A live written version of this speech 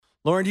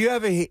Lauren, do you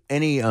have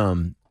any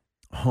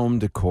home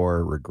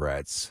decor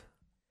regrets?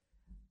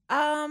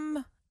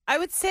 I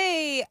would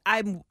say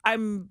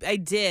I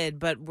did,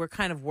 but we're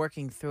kind of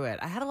working through it.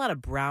 I had a lot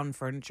of brown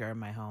furniture in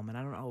my home, and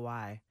I don't know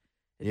why.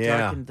 It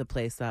darkened the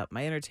place up.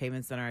 My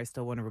entertainment center, I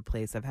still want to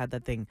replace. I've had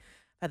that thing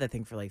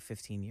for like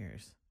 15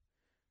 years.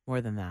 More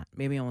than that,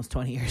 maybe almost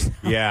 20 years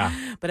now.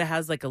 Yeah. But it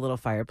has like a little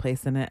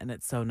fireplace in it, and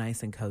it's so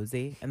nice and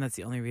cozy, and that's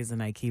the only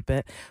reason I keep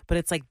it. But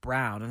it's like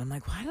brown, and I'm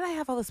like, why did I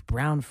have all this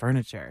brown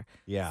furniture?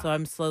 Yeah. So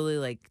I'm slowly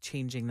like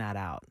changing that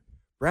out.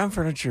 Brown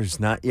furniture's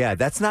not,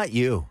 that's not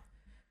you.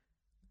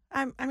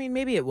 I mean,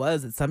 maybe it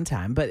was at some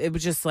time, but it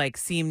was just like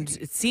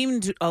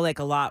seemed like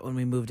a lot when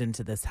we moved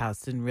into this house.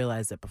 Didn't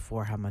realize it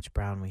before how much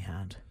brown we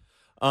had.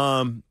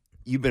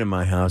 You've been in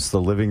my house, the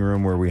living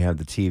room where we have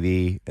the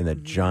TV and the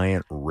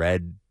giant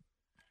red,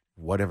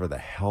 whatever the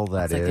hell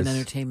that is. It's like an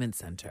entertainment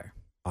center.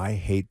 I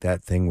hate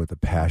that thing with the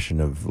passion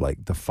of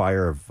like the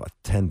fire of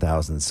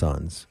 10,000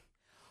 suns.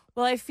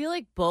 Well, I feel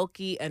like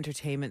bulky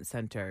entertainment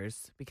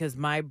centers, because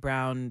my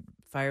brown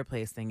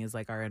fireplace thing is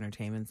like our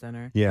entertainment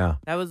center. Yeah.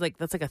 That's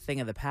like a thing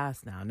of the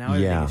past now. Now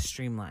everything is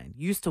streamlined.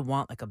 You used to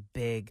want like a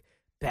big,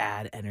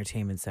 bad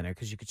entertainment center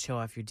because you could show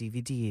off your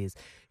DVDs.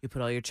 You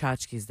put all your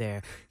tchotchkes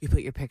there. You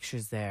put your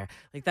pictures there.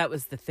 Like that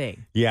was the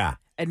thing. Yeah.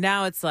 And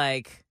now it's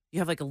like you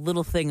have like a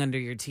little thing under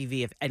your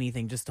TV, if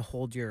anything, just to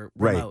hold your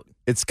remote. Right.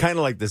 It's kind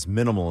of like this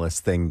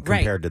minimalist thing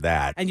compared to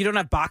that. And you don't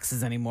have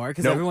boxes anymore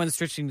because everyone's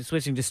switching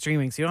to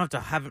streaming, so you don't have to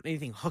have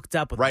anything hooked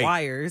up with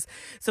wires.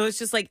 So it's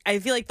just like, I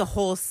feel like the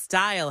whole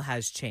style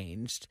has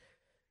changed.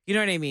 You know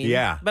what I mean?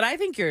 Yeah. But I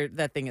think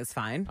that thing is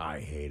fine. I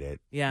hate it.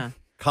 Yeah.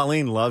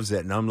 Colleen loves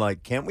it, and I'm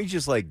like, can't we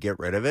just like get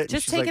rid of it?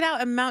 Just take it out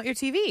and mount your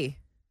TV.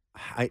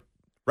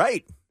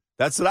 Right.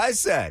 That's what I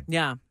said.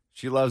 Yeah.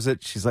 She loves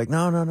it. She's like,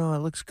 no, it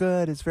looks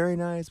good. It's very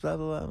nice, blah,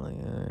 blah, blah. I'm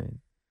like, all right,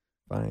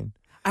 fine.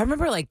 I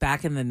remember like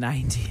back in the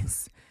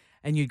 90s,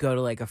 and you'd go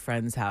to like a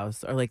friend's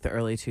house, or like the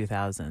early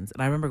 2000s. And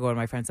I remember going to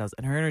my friend's house,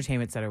 and her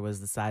entertainment center was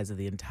the size of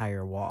the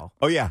entire wall.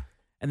 Oh, yeah.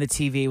 And the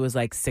TV was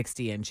like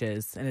 60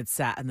 inches, and it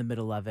sat in the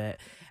middle of it.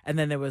 And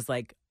then there was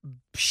like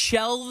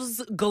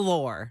shelves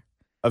galore.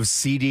 Of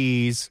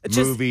CDs,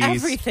 just movies,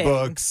 everything.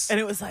 Books. And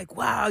it was like,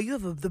 wow, you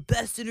have the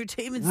best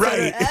entertainment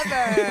center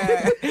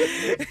ever.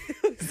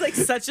 It's like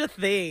such a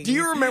thing. Do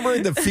you remember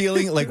the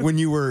feeling like when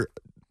you were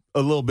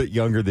a little bit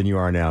younger than you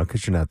are now,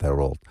 because you're not that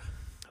old,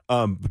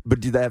 but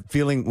do that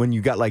feeling when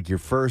you got like your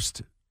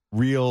first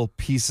real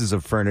pieces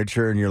of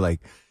furniture and you're like,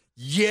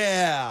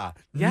 yeah.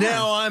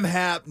 Now I'm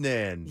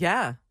happening.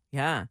 Yeah.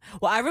 Yeah.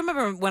 Well, I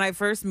remember when I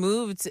first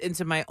moved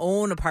into my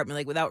own apartment,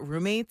 like without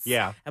roommates.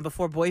 Yeah. And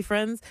before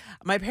boyfriends,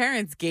 my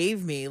parents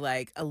gave me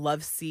like a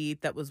love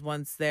seat that was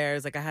once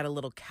theirs. Like I had a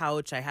little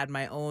couch. I had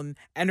my own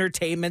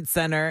entertainment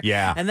center.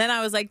 Yeah. And then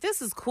I was like,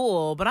 this is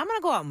cool, but I'm going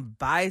to go out and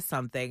buy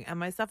something. And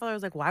my stepfather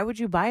was like, why would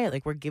you buy it?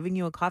 Like, we're giving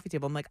you a coffee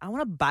table. I'm like, I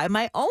want to buy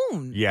my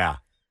own. Yeah.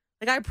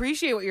 Like, I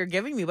appreciate what you're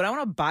giving me, but I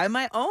want to buy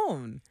my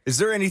own. Is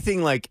there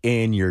anything like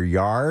in your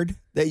yard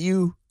that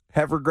you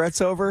have regrets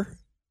over?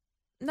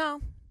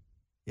 No.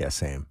 Yeah,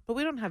 same. But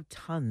we don't have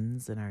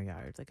tons in our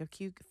yards. Like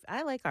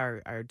I like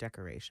our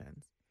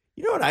decorations.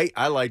 You know what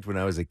I liked when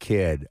I was a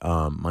kid?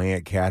 My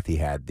Aunt Kathy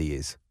had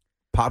these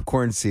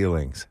popcorn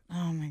ceilings.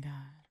 Oh my God.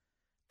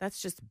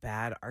 That's just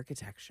bad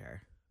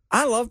architecture.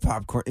 I love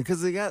popcorn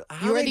because they got.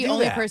 You are the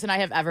only person I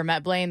have ever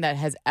met, Blaine, that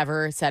has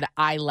ever said,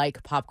 I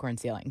like popcorn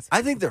ceilings.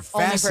 I think they're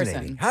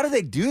fascinating. How do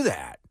they do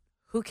that?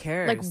 Who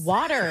cares? Like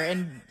water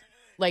and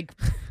like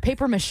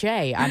paper mache,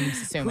 I'm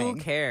assuming.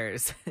 Who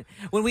cares?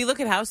 When we look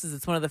at houses,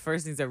 it's one of the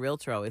first things a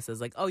realtor always says,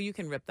 like, oh, you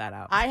can rip that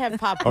out. I have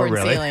popcorn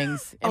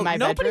ceilings in my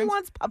nobody bedroom.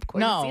 wants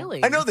popcorn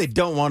ceilings. I know they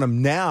don't want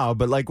them now,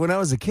 but like when I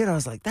was a kid, I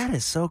was like, that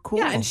is so cool.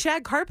 Yeah, and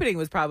shag carpeting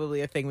was probably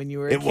a thing when you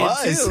were a kid,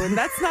 was. too. And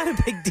that's not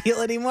a big deal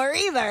anymore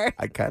either.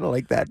 I kind of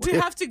like that, too. We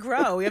have to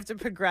grow. We have to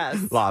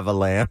progress. Lava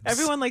lamps.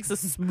 Everyone likes a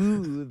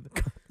smooth.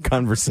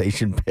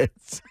 Conversation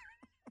pits.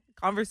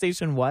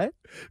 Conversation what?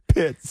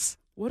 Pits.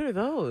 What are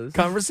those?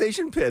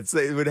 Conversation pits.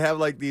 They would have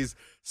like these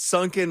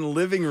sunken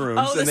living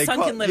rooms. Oh, and the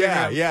sunken living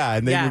room. Yeah,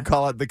 and they would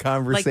call it the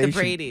conversation. Like the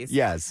Brady's.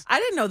 Yes. I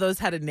didn't know those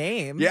had a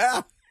name.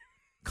 Yeah.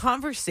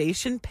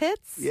 Conversation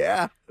pits?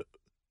 Yeah.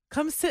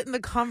 Come sit in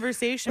the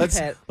conversation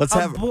pit.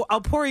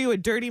 I'll pour you a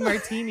dirty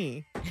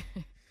martini.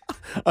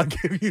 I'll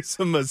give you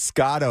some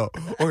Moscato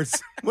or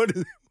what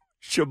is it?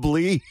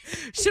 Chablis.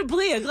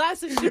 Chablis, a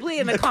glass of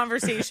Chablis in the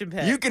conversation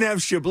pit. You can have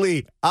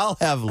Chablis. I'll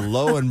have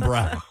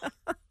Lowenbrow.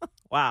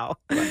 Wow.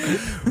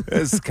 This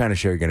is the kind of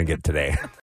show you're going to get today.